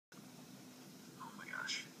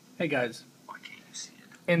Hey guys,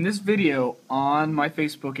 in this video on my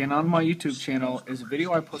Facebook and on my YouTube channel is a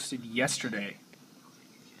video I posted yesterday.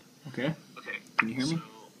 Okay? Can you hear me?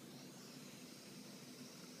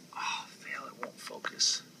 Fail, it won't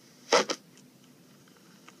focus.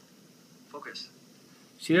 Focus.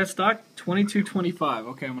 See that stock? 22.25.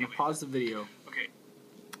 Okay, I'm going to pause the video.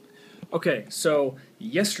 Okay, so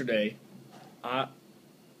yesterday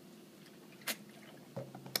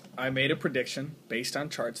I made a prediction based on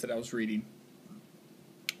charts that I was reading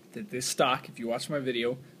that this stock, if you watch my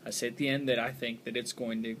video, I said at the end that I think that it's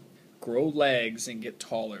going to grow legs and get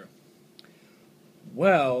taller.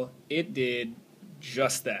 Well, it did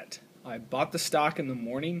just that. I bought the stock in the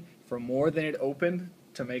morning for more than it opened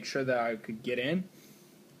to make sure that I could get in.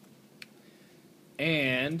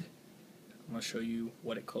 And I'm going to show you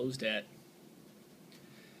what it closed at.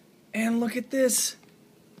 And look at this.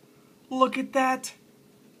 Look at that.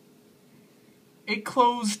 It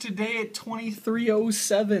closed today at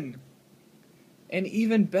 23.07. And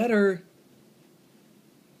even better,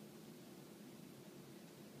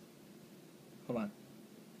 hold on.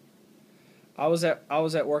 I was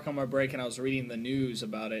at work on my break and I was reading the news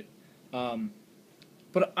about it.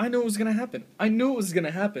 But I knew it was going to happen. I knew it was going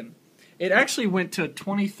to happen. It actually went to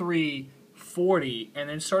 23.40 and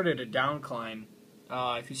then started a downcline.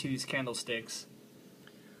 If you see these candlesticks.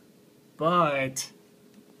 But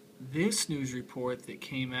this news report that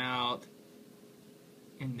came out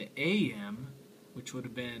in the AM, which would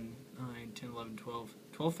have been 9, 10, 11, 12,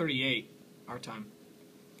 12:38 our time.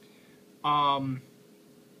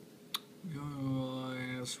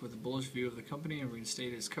 With a bullish view of the company and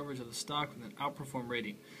reinstated its coverage of the stock with an outperform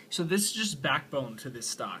rating. So this is just backbone to this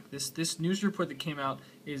stock. This news report that came out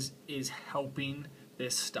is helping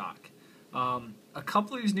this stock. A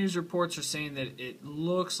couple of these news reports are saying that it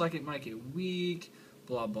looks like it might get weak,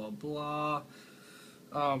 blah blah blah.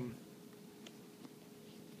 But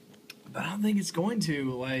I don't think it's going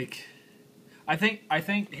to. Like, I think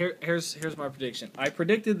here's my prediction. I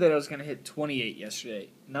predicted that I was going to hit 28 yesterday,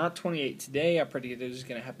 not 28 today. I predicted it was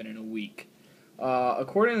going to happen in a week.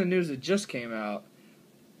 According to the news that just came out,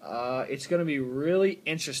 it's going to be really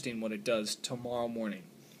interesting what it does tomorrow morning.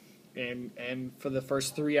 And for the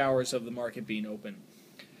first 3 hours of the market being open.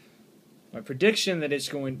 My prediction that it's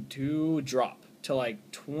going to drop to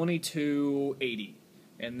like 22.80.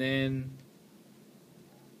 And then,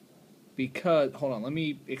 because, hold on, let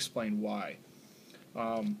me explain why.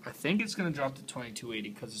 I think it's going to drop to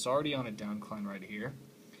 22.80 because it's already on a downcline right here.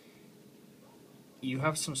 You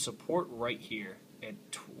have some support right here, at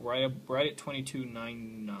right at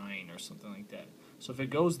 22.99 or something like that. So if it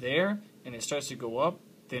goes there and it starts to go up,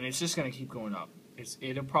 then it's just going to keep going up.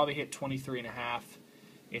 It'll probably hit 23.5.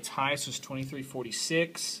 Its highest was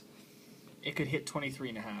 23.46. It could hit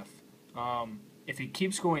 23.5. If it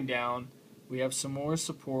keeps going down, we have some more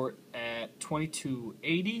support at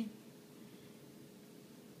 22.80,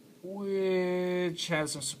 which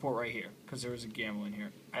has some support right here because there was a gamble in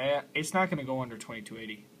here. It's not going to go under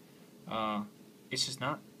 22.80. It's just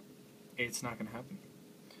not. It's not going to happen.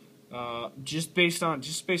 Just based on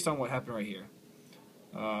what happened right here.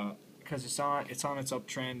 Because it's on its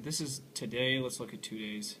uptrend. This is today. Let's look at 2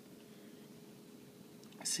 days.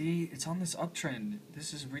 See, it's on this uptrend.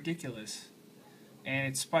 This is ridiculous, and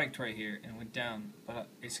it spiked right here and went down. But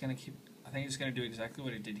it's gonna keep. I think it's gonna do exactly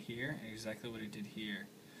what it did here and exactly what it did here.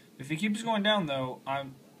 If it keeps going down, though,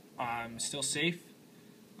 I'm still safe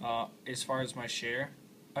as far as my share.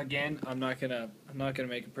 Again, I'm not gonna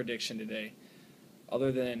make a prediction today,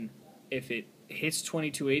 other than if it hits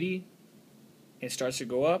 22.80. It starts to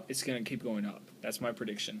go up, it's going to keep going up. That's my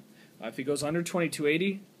prediction. If it goes under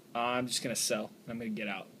 22.80, I'm just going to sell. I'm going to get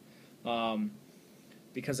out.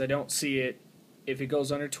 Because I don't see it. If it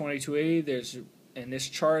goes under 22.80, in this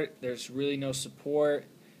chart, there's really no support.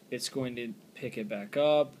 It's going to pick it back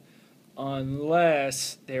up.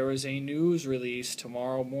 Unless there is a news release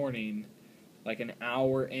tomorrow morning, like an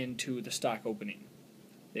hour into the stock opening,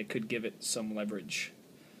 that could give it some leverage.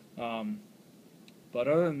 But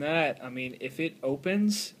other than that, I mean, if it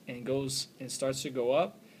opens and goes and starts to go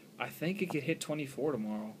up, I think it could hit 24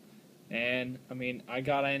 tomorrow. And I mean, I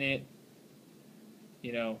got in it,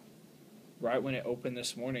 right when it opened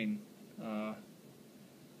this morning.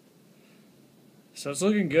 So it's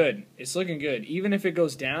looking good. It's looking good. Even if it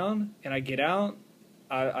goes down and I get out,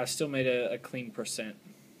 I still made a clean percent.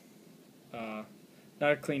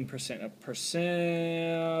 Not a clean percent, a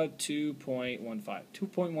percent 2.15.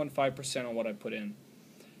 2.15% on what I put in,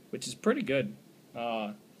 which is pretty good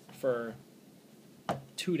for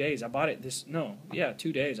 2 days. I bought it 2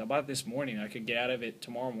 days. I bought it this morning. I could get out of it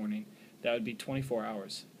tomorrow morning. That would be 24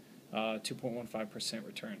 hours. 2.15%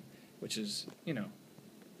 return. which is, you know,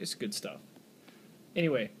 it's good stuff.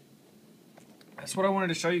 Anyway, that's what I wanted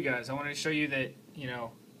to show you guys. I wanted to show you that, you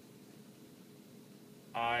know,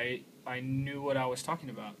 I knew what I was talking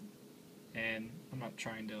about, and I'm not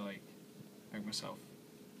trying to like make myself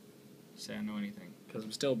say I know anything, because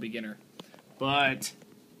I'm still a beginner, but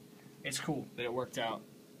it's cool that it worked out,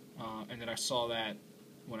 and that I saw that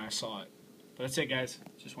when I saw it. But that's it, guys.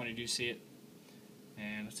 Just wanted you to see it,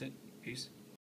 and that's it. Peace.